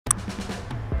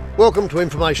Welcome to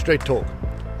Invermay Street Talk.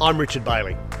 I'm Richard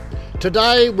Bailey.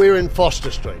 Today we're in Forster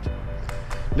Street.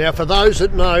 Now for those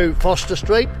that know Forster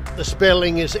Street, the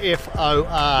spelling is F-O-R-S-T-E-R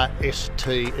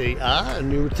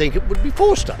and you would think it would be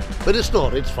Forster, but it's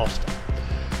not, it's Forster.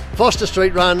 Forster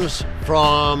Street runs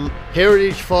from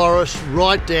Heritage Forest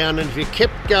right down, and if you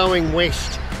kept going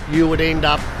west you would end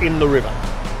up in the river.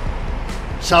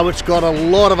 So it's got a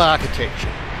lot of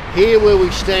architecture. Here where we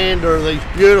stand are these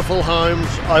beautiful homes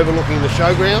overlooking the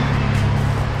showground,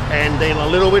 and then a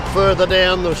little bit further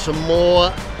down there's some more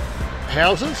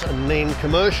houses, and then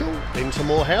commercial, then some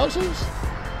more houses,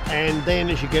 and then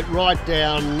as you get right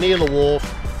down near the wharf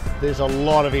there's a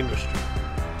lot of industry.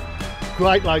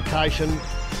 Great location.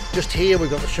 Just here we've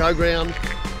got the showground,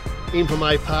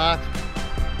 Invermay Park,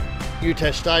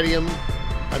 UTAS Stadium,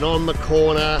 and on the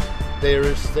corner there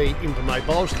is the Invermay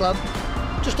Bowls Club.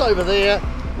 Just over there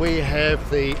we have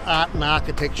the art and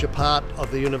architecture part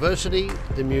of the university,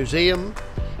 the museum,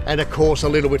 and of course a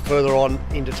little bit further on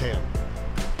into town.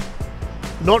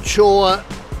 Not sure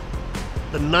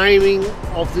the naming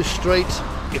of this street.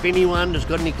 If anyone has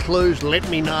got any clues, let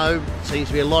me know. Seems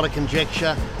to be a lot of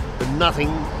conjecture, but nothing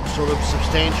sort of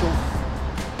substantial.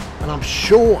 And I'm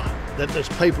sure that there's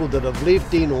people that have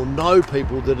lived in or know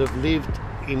people that have lived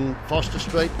in Forster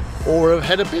Street or have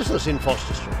had a business in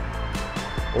Forster Street,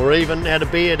 or even had a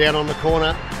beer down on the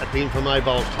corner at the Invermay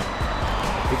Bowls Club.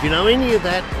 If you know any of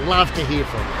that, love to hear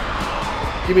from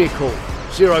you. Give me a call,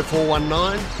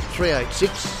 0419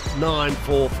 386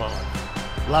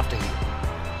 945. Love to hear.